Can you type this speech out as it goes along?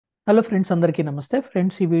Hello friends, అందరికీ నమస్తే.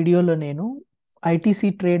 Friends, ఈ వీడియోలో నేను ఐటీసీ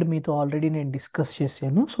ట్రేడ్ మీతో ఆల్రెడీ నేను డిస్కస్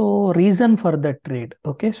చేశాను. So reason for that trade,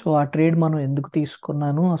 okay. So ఆ ట్రేడ్ మనం ఎందుకు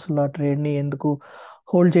తీసుకున్నాను, అసలు ఆ ట్రేడ్ని ఎందుకు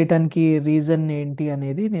హోల్డ్ చేయడానికి రీజన్ ఏంటి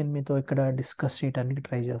అనేది నేను మీతో ఇక్కడ డిస్కస్ చేయడానికి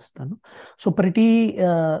ట్రై చేస్తాను. సో ప్రతి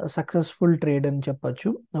సక్సెస్ఫుల్ ట్రేడ్ అని చెప్పొచ్చు,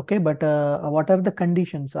 okay. But what are the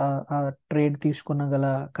conditions, ఆ ట్రేడ్ తీసుకున్న గల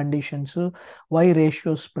conditions, why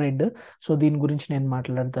ratio spread, so దీని గురించి నేను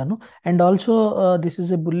మాట్లాడతాను. And also this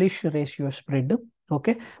is a bullish ratio spread,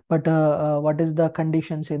 okay. But what is the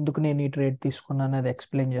conditions, ఎందుకు నేను ఈ ట్రేడ్ తీసుకున్నాను అది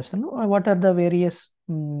ఎక్స్ప్లెయిన్ చేస్తాను. What are the various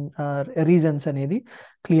reasons అనేది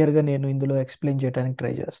క్లియర్గా నేను ఇందులో ఎక్స్ప్లెయిన్ చేయడానికి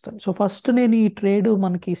ట్రై చేస్తాను. సో ఫస్ట్ నేను ఈ ట్రేడ్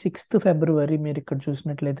మనకి 6th ఫిబ్రవరి మీరు ఇక్కడ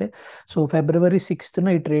చూసినట్లయితే, సో February 6th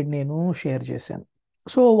ఈ ట్రేడ్ నేను షేర్ చేశాను.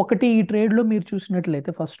 సో ఒకటి, ఈ ట్రేడ్లో మీరు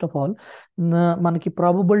చూసినట్లయితే ఫస్ట్ ఆఫ్ ఆల్ మనకి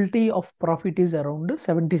probability of profit is around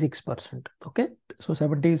 76%, okay. So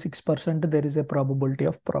 76% there is a probability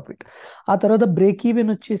of profit. ఆ తర్వాత బ్రేక్ ఈవెన్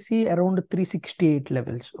వచ్చేసి around 368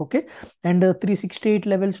 levels, okay. And 368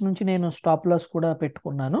 levels నుంచి నేను స్టాప్ లాస్ కూడా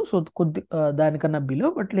పెట్టుకున్నాను. సో కొద్ది దానికన్నా బిలో,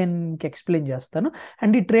 బట్ నేను మీకు ఎక్స్ప్లెయిన్ చేస్తాను.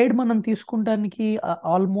 అండ్ ఈ ట్రేడ్ మనం తీసుకుంటానికి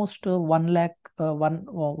ఆల్మోస్ట్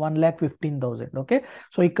 1,15,000, ఓకే.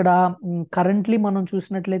 సో ఇక్కడ కరెంట్లీ మనం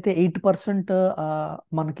చూసినట్లయితే 8%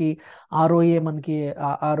 మనకి ఆర్ఓఏ,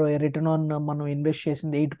 ఆర్ఓఏ రిటర్న్ ఆన్ మనం ఇన్వెస్ట్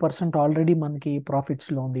చేసింది 8% ఆల్రెడీ మనకి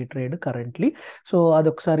ప్రాఫిట్స్లో ఉంది ఈ ట్రేడ్ కరెంట్లీ. సో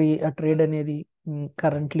అదొకసారి ఆ ట్రేడ్ అనేది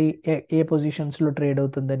కరెంట్లీ ఏ పొజిషన్స్లో ట్రేడ్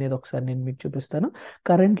అవుతుంది అనేది ఒకసారి నేను మీకు చూపిస్తాను.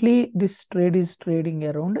 Currently this trade is trading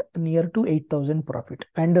around near to 8,000 profit.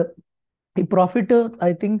 And ఈ profit,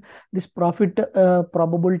 I think this profit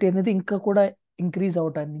probability అనేది ఇంకా కూడా ఇంక్రీజ్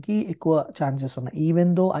అవడానికి ఎక్కువ ఛాన్సెస్ ఉన్నాయి.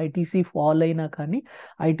 ఈవెన్ దో ఐటీసీ ఫాల్ అయినా కానీ,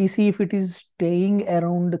 ITC if it is staying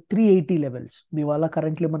around 380 levels, ఇవాళ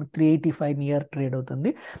కరెంట్లీ మనకి 385 నియర్ ట్రేడ్ అవుతుంది.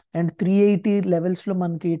 అండ్ 380 లెవెల్స్లో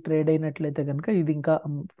మనకి ట్రేడ్ అయినట్లయితే కనుక ఇది ఇంకా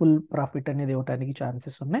ఫుల్ ప్రాఫిట్ అనేది ఇవ్వడానికి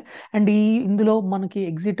ఛాన్సెస్ ఉన్నాయి. అండ్ ఇందులో మనకి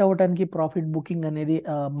ఎగ్జిట్ అవ్వడానికి ప్రాఫిట్ బుకింగ్ అనేది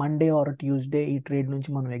మండే ఆర్ ట్యూస్డే ఈ ట్రేడ్ నుంచి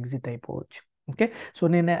మనం ఎగ్జిట్ అయిపోవచ్చు, ఓకే. సో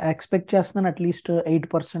నేను ఎక్స్పెక్ట్ చేస్తున్నాను అట్లీస్ట్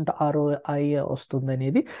 8% ఆర్ఓఐ వస్తుంది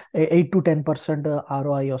అనేది, 8 to 10%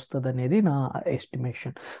 ఆర్ఓఐ వస్తుంది అనేది నా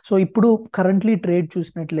ఎస్టిమేషన్. సో ఇప్పుడు కరెంట్లీ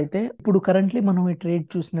మనం ఈ ట్రేడ్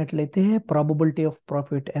చూసినట్లయితే ప్రాబబిలిటీ ఆఫ్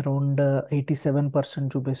ప్రాఫిట్ అరౌండ్ 87%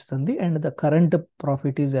 చూపిస్తుంది. And the current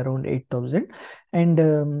profit is around 8,000. And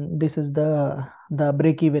this is the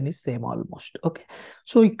break even is same almost, okay.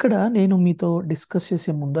 So ఇక్కడ నేను మీతో డిస్కస్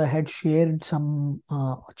చేసే ముందు I had shared some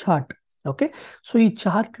chart, okay. So ఈ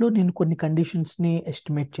చార్ట్లో నేను కొన్ని కండిషన్స్ని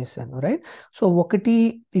ఎస్టిమేట్ చేశాను, రైట్. సో ఒకటి,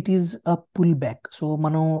 it is a pull back. So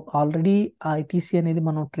మనం ఆల్రెడీ ఐటీసీ అనేది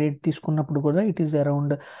మనం ట్రేడ్ తీసుకున్నప్పుడు కూడా it is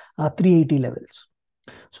around 380 levels.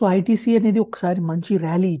 So ITC అనేది ఒకసారి మంచి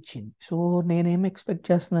ర్యాలీ ఇచ్చింది. సో నేనేం ఎక్స్పెక్ట్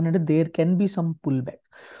చేస్తున్నానంటే there can be some pull back.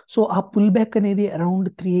 So ఆ పుల్ బ్యాక్ అనేది అరౌండ్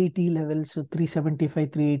 380 లెవెల్స్, 375,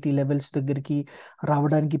 380 లెవెల్స్ దగ్గరికి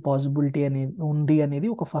రావడానికి పాసిబిలిటీ అనేది ఉంది అనేది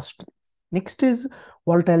ఒక first. Next is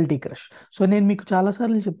volatility crush. So నేను మీకు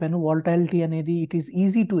చాలాసార్లు చెప్పాను, వాలటాలిటీ అనేది it is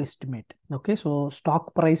easy to estimate, okay. So stock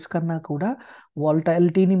price కన్నా కూడా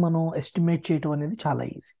వాలటాలిటీని మనం ఎస్టిమేట్ చేయడం అనేది చాలా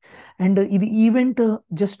ఈజీ. అండ్ ఇది ఈవెంట్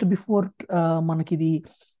జస్ట్ బిఫోర్ మనకి ఇది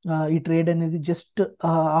ఈ ట్రేడ్ అనేది just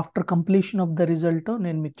after completion of the result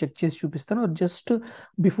నేను మీకు చెక్ చేసి చూపిస్తాను. జస్ట్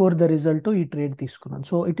బిఫోర్ ద రిజల్ట్ ఈ ట్రేడ్ తీసుకున్నాను.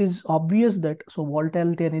 So it is obvious that so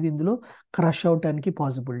volatility అనేది ఇందులో క్రష్ అవడానికి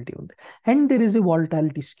పాసిబిలిటీ ఉంది. And there is a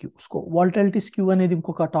volatility skew. Volatility skew అనేది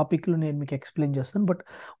ఇంకొక టాపిక్లో నేను మీకు ఎక్స్ప్లెయిన్ చేస్తాను. బట్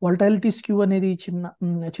వాలటాలిటీ స్క్యూ అనేది చిన్న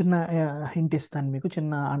హింట్ ఇస్తాను మీకు,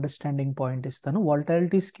 చిన్న అండర్స్టాండింగ్ పాయింట్ ఇస్తాను.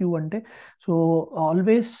 వాలటాలిటీ స్క్యూ అంటే, so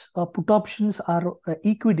always put options are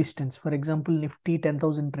equi distance. For example Nifty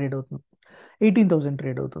 10,000 trade అవుతుంది, 18,000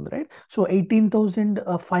 ట్రేడ్ అవుతుంది, right. So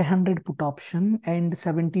 18,500 put option and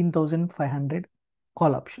 17,500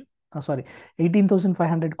 call option, sorry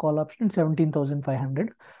 18,500 call option and 17,500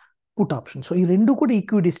 put option. So ఈ రెండు కూడా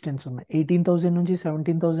ఈక్వి డిస్టెన్స్ ఉన్నాయి. 18,000 నుంచి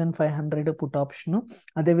 17,500 put option,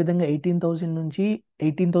 అదేవిధంగా 18,000 నుంచి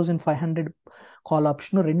 18,500 కాల్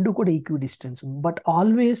ఆప్షన్, రెండు కూడా ఈక్వి డిస్టెన్స్ ఉంది. బట్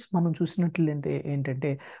ఆల్వేస్ మనం చూసినట్లయితే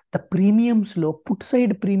ఏంటంటే the ప్రీమియమ్స్లో put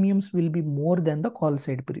side premiums will be more than the call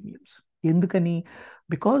side premiums. ఎందుకని?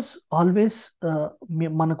 బికాస్ ఆల్వేస్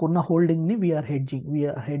మనకున్న హోల్డింగ్ని we are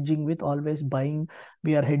hedging with always buying,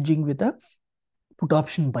 we are hedging with put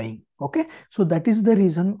option buying, okay. So that is the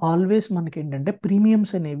reason always మనకి ఏంటంటే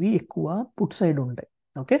premiums అనేవి ఎక్కువ put side ఉంటాయి,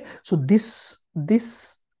 okay. So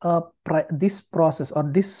this process are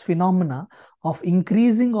this phenomena of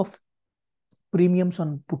increasing of premiums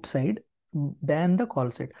on put side than the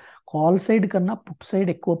call side కన్నా put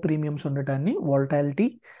side ఎక్కువ premiums ఉండటాన్ని volatility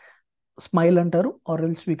smile అంటారు, or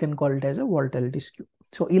else we can call it as a volatility skew.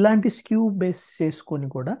 So ఇలాంటి skew base చేసుకొని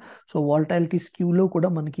కూడా, so volatility స్క్యూలో కూడా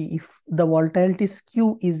మనకి if the volatility skew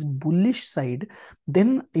is bullish side,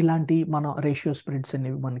 then ఇలాంటి మన రేషియో స్ప్రెడ్స్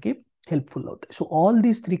అనేవి మనకి హెల్ప్ఫుల్ అవుతాయి. సో ఆల్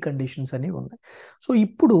దీస్ 3 కండిషన్స్ అనేవి ఉన్నాయి. సో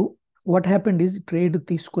ఇప్పుడు వాట్ హ్యాపెండ్ ఈజ్, ట్రేడ్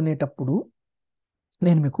తీసుకునేటప్పుడు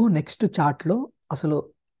నేను మీకు నెక్స్ట్ చార్ట్లో అసలు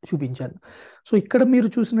చూపించాను. సో ఇక్కడ మీరు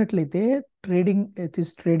చూసినట్లయితే trading, it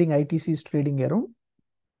is trading, ITC is trading around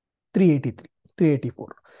 383,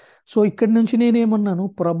 384. So ఇక్కడ నుంచి నేనేమన్నాను,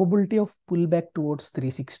 probability of pull back towards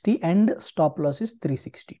 360 and stop loss is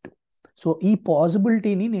 362. So ఈ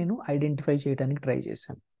పాసిబిలిటీని నేను ఐడెంటిఫై చేయడానికి ట్రై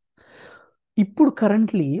చేశాను. ఇప్పుడు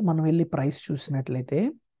కరెంట్లీ మనం వెళ్ళి ప్రైస్ చూసినట్లయితే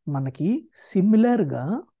మనకి సిమిలర్గా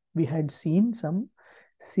we had seen some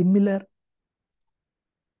similar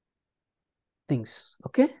things.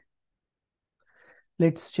 Okay,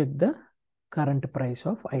 let's check the current price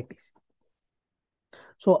of ITC.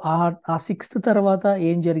 So ఆ 6th తర్వాత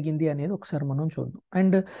ఏం జరిగింది అనేది ఒకసారి మనం చూద్దాం.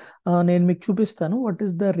 అండ్ నేను మీకు చూపిస్తాను what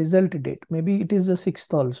is the result date. Maybe it is the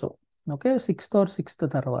 6th also. Okay, 6th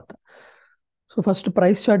తర్వాత. So first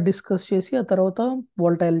price chart discuss చేసి ఆ తర్వాత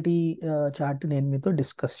వాలటాలిటీ చార్ట్ నేను మీతో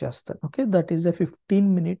డిస్కస్ చేస్తాను. Okay, that is a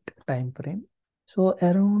 15-minute time frame. So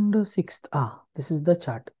around 6th, this is the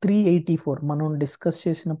chart 384 మనం discuss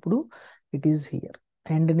చేసినప్పుడు it is here.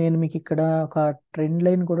 And నేను మీకు ఇక్కడ ఒక ట్రెండ్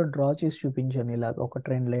లైన్ కూడా డ్రా చేసి చూపించాను. ఇలాగ ఒక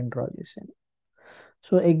ట్రెండ్ లైన్ డ్రా చేశాను.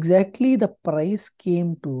 So exactly the price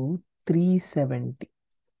came to 370.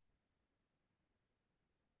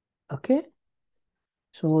 Okay,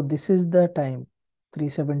 so this is the time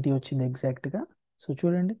 370 వచ్చింది ఎగ్జాక్ట్గా. సో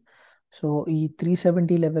చూడండి, సో ఈ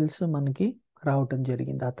 370 లెవెల్స్ మనకి రావటం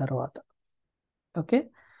జరిగింది ఆ తర్వాత. Okay,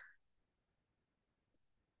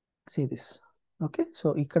 see this. Okay, so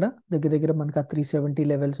ఇక్కడ దగ్గర మనకి ఆ 370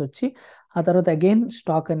 లెవెల్స్ వచ్చి ఆ తర్వాత అగైన్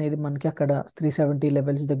స్టాక్ అనేది మనకి అక్కడ 370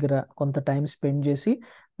 లెవెల్స్ దగ్గర కొంత టైం స్పెండ్ చేసి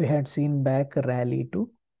we had seen back rally to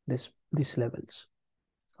this levels.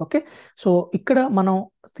 Okay, so ఇక్కడ మనం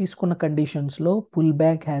తీసుకున్న కండిషన్స్లో pull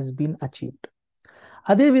back has been achieved.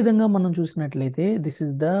 అదేవిధంగా మనం చూసినట్లయితే this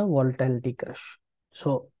is the volatility crush. So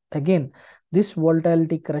again this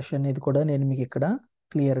volatility crush అనేది కూడా నేను మీకు ఇక్కడ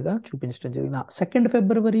క్లియర్గా చూపించడం జరిగింది. 2nd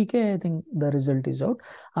ఫిబ్రవరికే I think the result is out.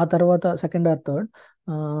 ఆ తర్వాత 2nd or 3rd,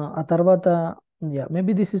 ఆ తర్వాత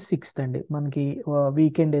మేబీ దిస్ ఇస్ 6th అండి. మనకి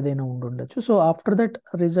వీకెండ్ ఏదైనా ఉండుండొచ్చు. సో ఆఫ్టర్ దట్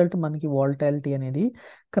రిజల్ట్ మనకి వాలటాలిటీ అనేది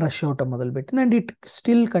క్రష్ అవటం మొదలుపెట్టింది and it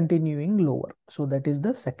still continuing lower. So that is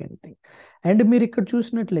the second thing. And మీరు ఇక్కడ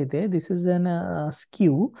చూసినట్లయితే this is an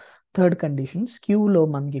skew. 3rd condition, స్క్యూలో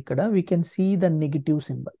మనకి ఇక్కడ we can see the negative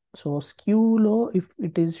symbol. So స్క్యూలో if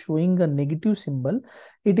it is showing a negative symbol,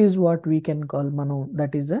 it is what we can call మనం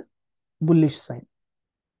that is a bullish sign.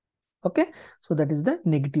 Okay, so that is the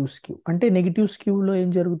negative skew. అంటే negative స్క్యూలో ఏం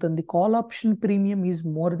జరుగుతుంది, call option premium is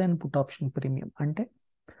more than put option premium. అంటే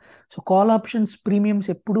so call options premiums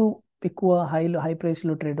ఎప్పుడు ఎక్కువ high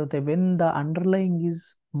ప్రైస్లో trade అవుతాయి when the underlying is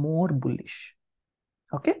more bullish.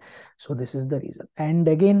 Okay, so this is the reason. And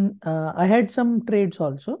again, I had some trades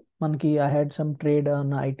also. I had some trade on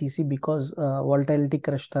ITC because volatility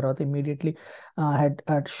crash tarvata immediately had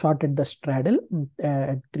shorted the straddle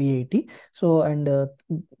at 380. So and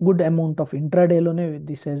good amount of intraday lone,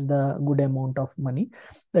 this is the good amount of money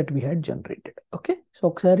that we had generated. Okay, so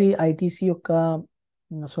ఒకసారి ITC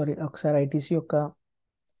యొక్క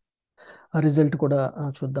result కూడా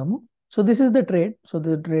చూద్దాము. So this is the trade. So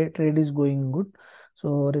the trade is going good. So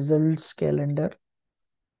results calendar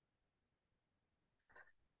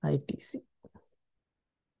ITC.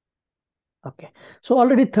 Okay, so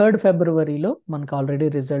already 3rd ఫిబ్రవరిలో మనకు already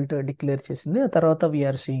result declare చేసింది. ఆ తర్వాత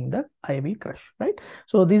we are seeing the IV crush, right?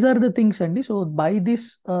 So these are the things అండి. So by this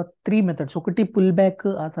 3 methods, ఒకటి pull back,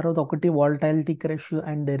 ఆ తర్వాత ఒకటి volatility crush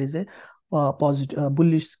and there is a positive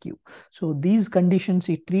bullish skew. So these conditions,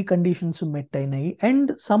 ఈ 3 conditions మెట్ అయినాయి. అండ్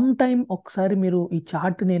సమ్ టైమ్ ఒకసారి మీరు ఈ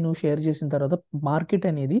చార్ట్ నేను షేర్ చేసిన తర్వాత మార్కెట్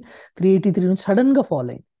అనేది 383 నుంచి సడన్గా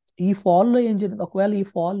ఫాల్ అయింది. ఈ ఫాల్లో ఏం జరిగింది, ఒకవేళ ఈ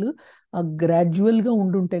ఫాల్ గ్రాడ్యువల్గా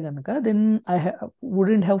ఉండుంటే కనుక then I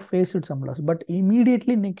wouldn't have faced some loss. But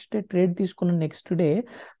immediately next day trade తీసుకున్న next day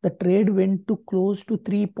the trade went to close to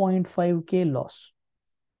 3.5K loss.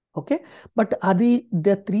 Okay, but అది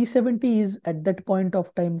the 370 is at that point of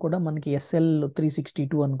time కూడా మనకి SL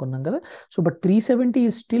 362 అనుకున్నాం కదా. So but 370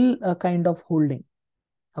 is still kind of holding.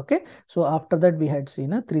 Okay, so after that we had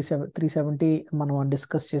seen 370 మనం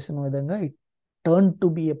discuss చేసిన విధంగా it turn to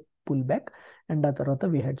be a pull back and ఆ తర్వాత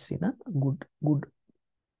we had seen good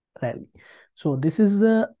rally. So this is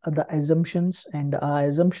the assumptions. And ఆ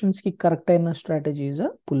అజంప్షన్స్కి correct అయిన strategy is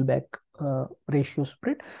a pull back ratio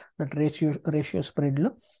spread. That ratio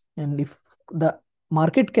స్ప్రెడ్లో, and if the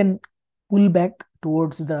market can pull back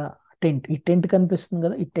towards the tent, ఈ tent కనిపిస్తుంది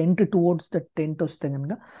కదా, ఈ tent towards the tent వస్తే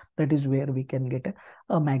కనుక that is where we can get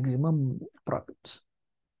maximum profits.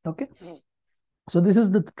 Okay, so this is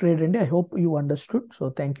the trade అండి. I hope you understood. So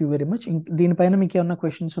thank you very much. దీనిపైన మీకు ఏమైనా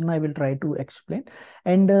క్వశ్చన్స్ ఉన్నా I will try to explain.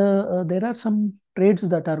 And there are some trades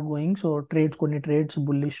that are going. So కొన్ని trades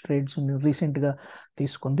bullish trades రీసెంట్గా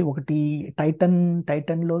తీసుకుంది. ఒకటి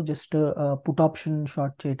టైటన్లో just put option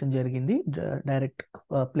short చేయటం జరిగింది, direct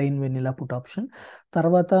plain vanilla put option.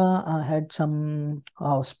 తర్వాత had some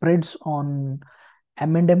spreads on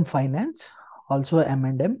M&M finance, also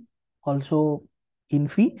M&M, also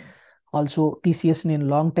Infy, also TCS. నేను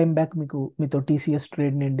long time back మీతో TCS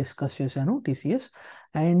trade నేను డిస్కస్ చేశాను, TCS.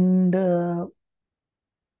 And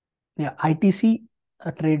ITC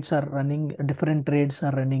trades are running, different trades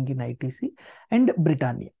are running in ITC and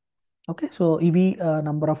Britannia. Okay, so ఇవి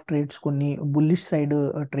number of trades, కొన్ని bullish side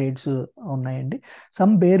trades ఉన్నాయండి.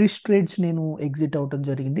 Some bearish trades నేను exit అవటం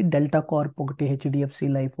జరిగింది. Delta Corp ఒకటి, HDFC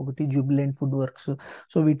life ఒకటి, Jubilant food works.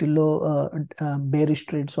 So వీటిల్లో bearish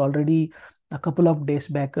trades already couple of days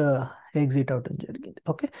back exit అవటం జరిగింది.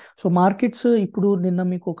 ఓకే, సో మార్కెట్స్ ఇప్పుడు నిన్న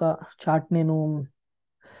మీకు ఒక చార్ట్ నేను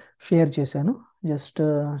షేర్ చేశాను. జస్ట్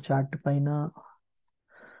చార్ట్ పైన,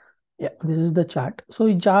 this is the chart. So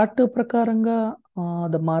ఈ చార్ట్ ప్రకారంగా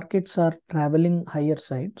the markets are travelling higher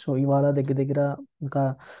side. So ఇవాళ దగ్గర ఇంకా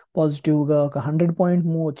పాజిటివ్గా ఒక 100 పాయింట్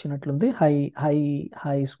మూవ్ వచ్చినట్లుంది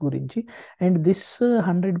హైస్ గురించి. అండ్ దిస్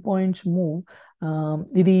 100 పాయింట్స్ మూవ్,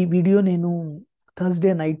 ఇది వీడియో నేను థర్స్డే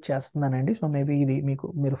నైట్ చేస్తున్నానండి. సో మేబీ ఇది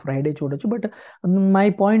మీరు ఫ్రైడే చూడొచ్చు. But my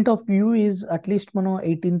point of view is at least మనం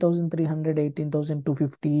 18,300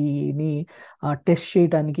 18,250ని టెస్ట్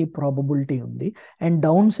చేయడానికి ప్రాబబిలిటీ ఉంది. అండ్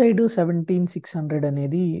డౌన్ సైడ్ 17,600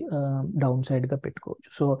 అనేది డౌన్ సైడ్గా పెట్టుకోవచ్చు.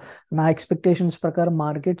 సో నా ఎక్స్పెక్టేషన్స్ ప్రకారం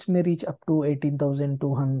markets May reach up to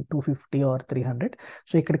 18,250 are 300.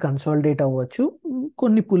 So ఇక్కడ కన్సాలిడేట్ అవ్వచ్చు,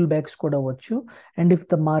 కొన్ని పుల్ బ్యాక్స్ కూడా అవ్వచ్చు. And if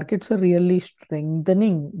the markets are really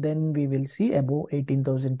strengthening, then we will see above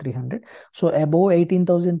 18,300. So above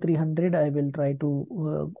 18,300 I will try to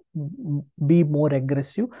be more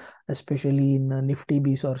aggressive, especially in Nifty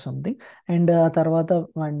Bs or something. And tarvata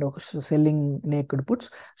and selling naked puts,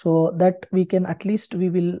 so that we can at least we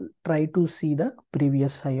will try to see the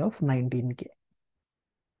previous high of 19K.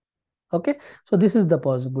 Okay, so this is the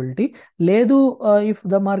possibility. Ledu, if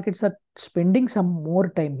the markets are spending some more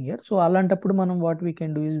time here, so alantappudu manam what we can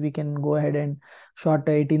do is we can go ahead and short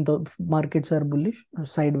 18,000. Markets are bullish,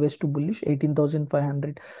 sideways to bullish,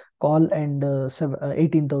 18,500 call, and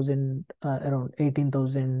 18,000, around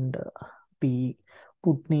 18,000 PE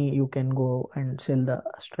putni you can go and sell the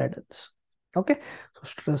straddles. Okay, so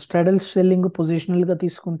స్ట్రాడల్స్ selling పొజిషనల్గా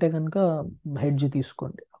తీసుకుంటే కనుక hedge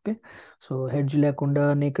తీసుకోండి. Okay, so hedge లేకుండా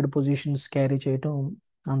naked positions carry చేయటం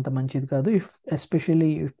అంత మంచిది కాదు, especially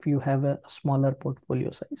if you have a smaller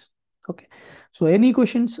portfolio size. Okay, so any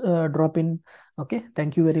questions drop in. Okay,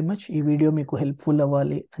 thank you very much. ఈ video మీకు హెల్ప్ఫుల్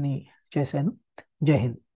అవ్వాలి అని చేశాను. జై హింద్.